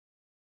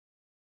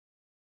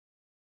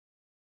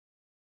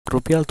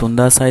රුපියල්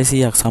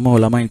 3600ක් සමව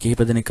ළමයින්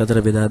කිහිප දෙනෙක්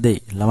අතර බෙදා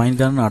දෙයි. ළමයින්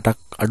ගණන 8ක්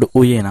අඩු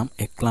වූයේ නම්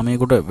එක්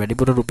ළමයෙකුට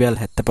වැඩිපුර රුපියල්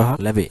 75ක්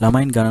ලැබේ.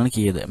 ළමයින් ගණන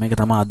කීයද? මේක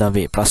තමයි අද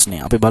අපේ ප්‍රශ්නය.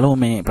 අපි බලමු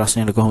මේ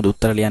ප්‍රශ්නෙට කොහොමද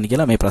උත්තර ලියන්නේ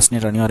කියලා. මේ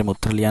ප්‍රශ්නෙට අනිවාර්යයෙන්ම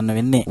උත්තර ලියන්න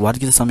වෙන්නේ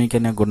වර්ගිත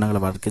සමීකරණයක්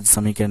ගොඩනගලා වර්ගිත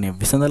සමීකරණය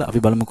විසඳලා අපි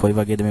බලමු කොයි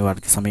වගේද මේ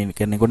වර්ගිත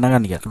සමීකරණය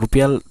ගොඩනගන්නේ කියලා.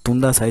 රුපියල්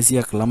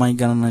 3600ක් ළමයි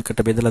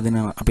ගණනකට බෙදලා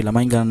දෙනවා. අපි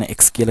ළමයි ගණන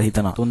x කියලා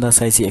හිතනවා.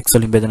 3600 x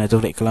වලින් බෙදෙනවා.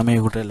 එතකොට එක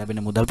ළමයෙකුට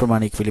ලැබෙන මුදල්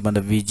ප්‍රමාණයක් පිළිබඳ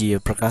VG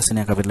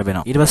ප්‍රකාශනයක් අපිට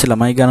ලැබෙනවා. ඊට පස්සේ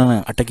ළමයි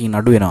ගණන 8කින්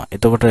අඩු වෙනවා.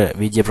 එතකොට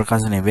VG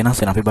ප්‍රකාශනය වෙනස්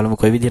වෙනවා. අපි බලමු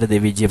කොයි විදිහටද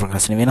VG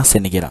ප්‍රකාශනය වෙනස්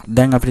වෙන්නේ කියලා.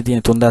 දැන් අපිට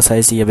තියෙන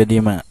 3600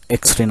 බෙදීම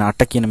x ඍණ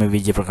 8 කියන මේ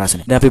VG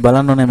ප්‍රකාශනය. දැන් අපි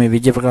බලන්න ඕනේ මේ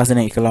VG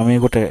ප්‍රකාශනය එක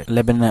ළමයෙකුට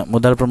ලැබෙන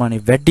මුදල් ප්‍රමාණය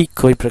වැඩි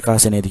කොයි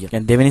ප්‍රකාශනයේද කියලා.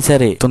 දැන් දෙවෙනි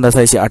සැරේ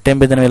 3600 8ෙන්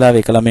බෙදෙන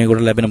වෙලාවේ එක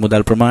ළමයෙකුට ලැබෙන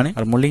මුදල් ප්‍රමාණය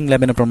අර මුලින්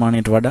ලැබෙන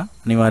ප්‍රමාණයට වඩා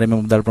අනිවාර්යයෙන්ම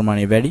මුදල්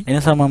ප්‍රමාණය වැඩි.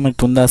 එනිසා මම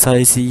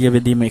 3600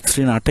 බෙදීම x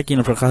ඍණ 8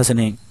 කියන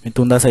ප්‍රකාශනයෙන් මේ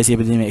 3600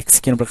 බෙදීම x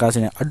කියන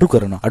ප්‍රකාශනය අඩු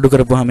කරනවා. අඩු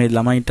කරපුවාම මේ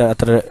ළමයින්ට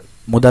අතර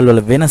මුදල් වල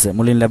වෙනස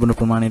මුලින් ලැබුණු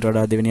ප්‍රමාණයට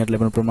වඩා දෙවෙනියට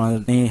ලැබුණු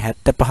ප්‍රමාණය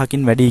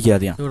 75කින් වැඩි කියලා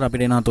තියෙනවා. ඒකට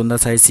අපිට එනවා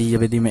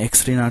 3600 බෙදීම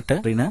x ඍණ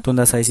 8 ඍණ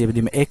 3600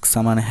 බෙදීම x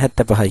සමාන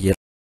 75යි කියලා.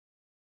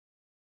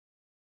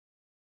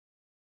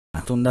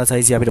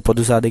 3600 අපිට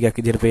පොදු සාධකයක්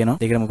විදිහට පේනවා.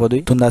 ඒකම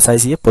පොදුයි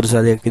 3600 පොදු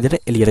සාධකයක්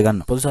විදිහට එළියට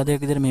ගන්න. පොදු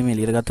සාධකයක් විදිහට මේ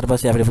එළියට ගත්තට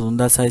පස්සේ අපිට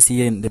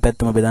 3600න්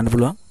දෙපැත්තම බෙදන්න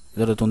පුළුවන්.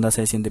 ඒතර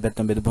 3600න්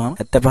දෙපැත්තම බෙදපුවාම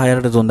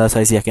 75ට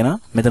 3600ක් එනවා.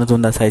 මෙතන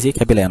 3600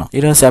 කැපිලා යනවා.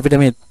 ඊට පස්සේ අපිට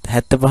මේ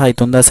 75යි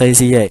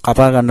 3600යි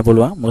කපා ගන්න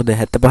පුළුවන්. මොකද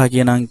 75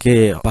 කියන අංකය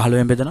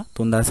 15න් බෙදෙනවා.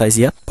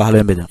 3600ත්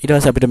 15න් බෙදෙනවා. ඊට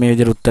පස්සේ අපිට මේ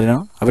විදිහට උත්තර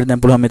එනවා. අපිට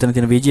දැන් පුළුවන් මෙතන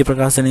තියෙන VG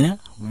ප්‍රකාශනය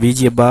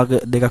VG භාග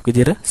දෙකක්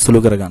විදිහට සුළු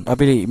කරගන්න.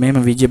 අපි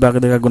මෙහෙම VG භාග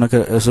දෙකක් ගුණ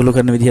සුළු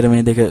කරන විදිහට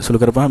මේ දෙක සුළු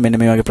කරපුවාම මෙන්න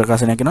මේ වගේ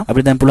ප්‍රකාශනයක් එනවා.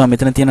 අපිට දැන් පුළුවන්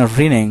මෙතන තියෙන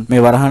ඍණෙන්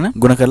මේ වරහන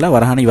ගුණ කරලා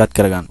වරහන ඉවත්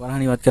කරගන්න.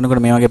 වරහන ඉවත්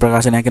කරනකොට මේ වගේ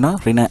ප්‍රකාශනයක් එනවා.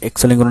 ඍණ x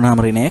වලින්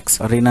ගුණනහම ඍණ x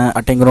ඍණ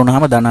 8ෙන්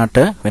ගුණනහම ධන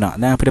 8 වෙනවා.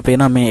 දැන් අපිට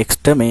පේනවා මේ x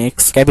ට මේ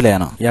x කැපිලා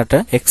යනවා. යට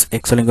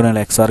x වලින් ගුණ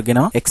වෙලා x වර්ග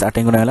වෙනවා. x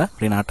 8ෙන් ගුණ වෙලා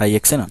ඍණ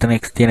 8යි x වෙනවා. මෙතන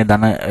x තියෙන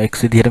ධන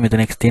x විදිහට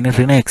මෙතන x තියෙන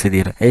ඍණ x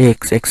විදිහට. ඒ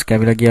x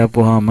කැපිලා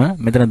ගියාපුවාම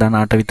මෙතන ධන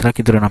 8 විතරක්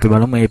ඉතුරු වෙනවා. අපි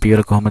බලමු මේ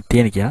පියවර කොහොමද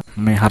තියෙන්නේ කියලා.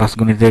 මේ හරස්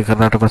ගුණිතය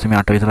කරලාට පස්සේ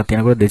මේ 8 විතරක්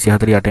තියෙනකොට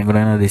 248 ෙන් ගුණ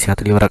වෙනවා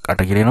 240 වරක්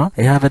 8 කියලා එනවා.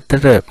 එහා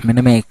පැත්තට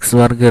මෙන්න මේ x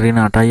වර්ග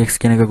ඍණ 8යි x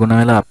කියන එක ගුණ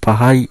වෙලා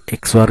 5යි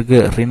x වර්ග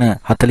ඍණ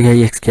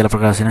 40යි x කියලා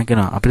ප්‍රකාශනයක්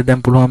එනවා. අපිට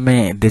දැන් පුළුවන්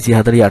මේ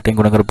 248 ෙන්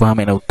ගුණ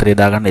කරපුවාම එන උත්තරය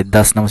දාගන්න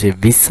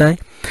 1920යි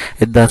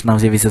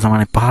 1920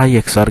 සමාන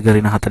 5යි x වර්ග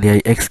ඍණ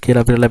 40යි x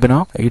කියලා අපිට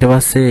ලැබෙනවා. ඊට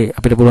පස්සේ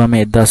අපිට පුළුවන්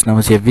මේ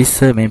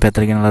 1920 මේ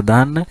පැත්තට ගෙනලා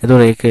දාන්න.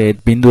 එතකොට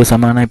ඒක බිඳුව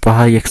සමානයි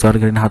 5යි x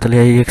වර්ග ඍණ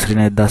 40යි x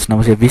ඍණ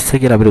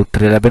 1920 කියලා අපිට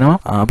උත්තරය ලැබෙනවා.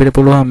 අපිට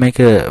පුළුවන් මේක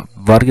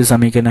වර්ග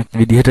සමීකරණයක්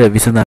විදිහට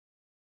විසඳන්න.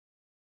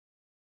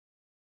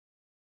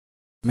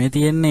 මේ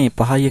තියෙන්නේ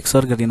 5යි x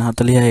වර්ග ඍණ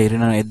 40යි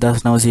ඍණ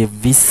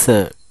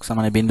 1920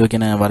 සමාන බිඳුව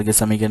කියන වර්ග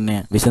සමීකරණය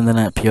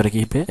විසඳන පියවර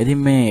කිහිපය. ඉතින්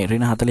මේ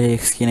ඍණ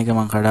 40x කියන එක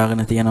මම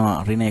කඩාගෙන තියනවා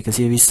ඍණ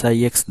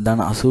 120ix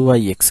ධන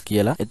 80ix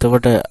කියලා.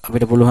 එතකොට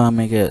අපිට පුළුවන්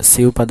මේක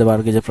සිව් පද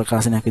වර්ගජ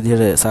ප්‍රකාශනයක්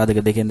විදිහට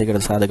සාධක දෙකෙන්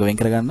දෙකට සාධක වෙන්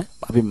කරගන්න.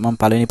 අපි මම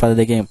පළවෙනි පද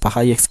දෙකෙන්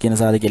 5ix කියන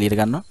සාධකය එළියට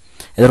ගන්නවා.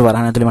 එතකොට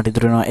වරහන් ඇතුලේ මට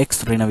ඉතුරු වෙනවා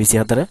x ඍණ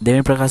 24.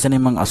 දෙවෙනි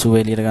ප්‍රකාශනයෙන් මම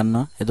 80 එළියට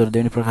ගන්නවා. එතකොට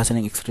දෙවෙනි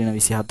ප්‍රකාශනයෙන් x ඍණ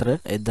 24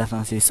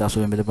 1920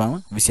 80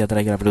 බෙදපුවාම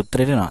 24 කියලා අපිට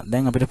උත්තරේ එනවා.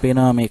 දැන් අපිට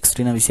පේනවා මේ x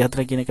ඍණ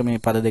 24 කියන එක මේ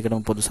පද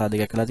දෙකටම පොදු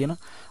සාධකයක් වෙලා තියෙනවා.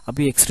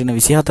 අපි x ඍණ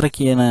 24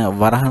 කියන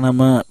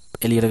වරහනම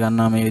එළියට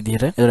ගන්නවා මේ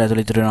විදිහට. ඒතර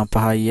ඇතුළේ ඉතුරු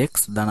වෙනවා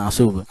 5x ධන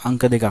 80.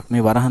 අංක දෙකක්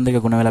මේ වරහන් දෙක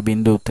ගුණ වෙලා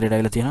බිඳුව උත්තරයට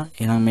ඇවිල්ලා තියෙනවා.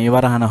 එහෙනම් මේ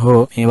වරහන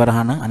හෝ මේ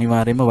වරහන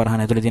අනිවාර්යයෙන්ම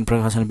වරහන ඇතුළේ තියෙන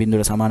ප්‍රකාශන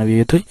බිඳුවට සමාන විය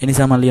යුතුයි. ඒ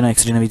නිසා මම ලියනවා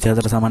x ඍණ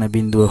 24 සමාන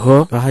බිඳුව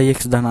හෝ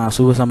 5x ධන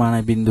 80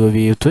 සමාන බිඳුව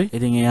විය යුතුයි.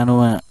 ඉතින් ඒ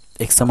අනුව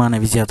x සමාන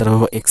 24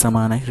 හෝ x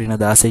සමානයි ඍණ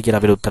 16 කියලා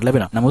අපිට උත්තර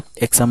ලැබෙනවා. නමුත්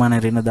x සමානයි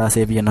ඍණ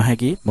 16 විය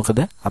නොහැකි. මොකද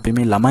අපි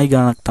මේ ළමයි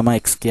ගණනක් තමයි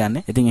x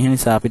කියන්නේ. ඉතින් ඒ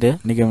නිසා අපිට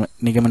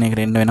නිගමනයකට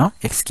එන්න වෙනවා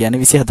x කියන්නේ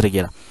 24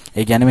 කියලා.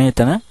 ඒ කියන්නේ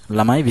මෙතන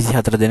ළමයි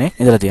 24 දෙනෙක්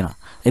ඉඳලා තියෙනවා.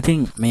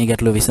 ඉතින් මේ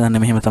ගැටලුව විසඳන්න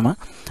මෙහෙම තමයි.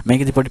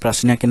 මේකෙදි පොඩි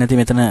ප්‍රශ්නයක් නැති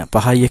මෙතන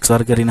 5x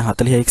වර්ග ඍණ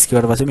 40x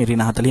කියවට පස්සේ මේ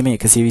ඍණ 40 මේ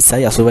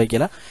 120යි 80යි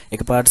කියලා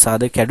එකපාරට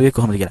සාධක කැඩුවේ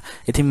කොහොමද කියලා.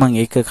 ඉතින් මම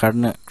ඒක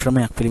කඩන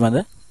ක්‍රමයක්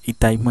පිළිබඳ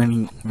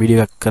ඉතයිමනින්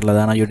වීඩියෝ එකක් කරලා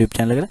දානවා YouTube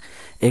channel එකට.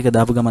 ඒක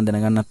දාපු ගමන්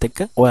දැනගන්නත් එක්ක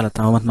ඔයාලා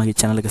තවමත් මගේ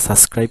channel එක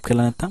subscribe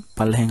කරලා නැත්නම්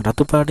පල්ලෙහෙන්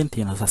රතු පාටින්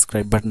තියෙන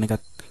subscribe button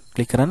එකත්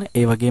click කරන්න.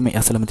 ඒ වගේම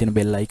ඇසලම තියෙන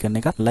bell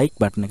icon එකත් like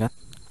button එකත්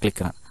click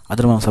කරන්න.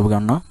 අද මම සබ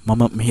ගන්නවා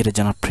මම මිහිර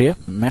ජනප්‍රිය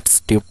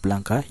maths tube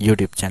Lanka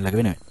YouTube channel එක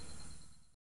වෙනුවෙන්.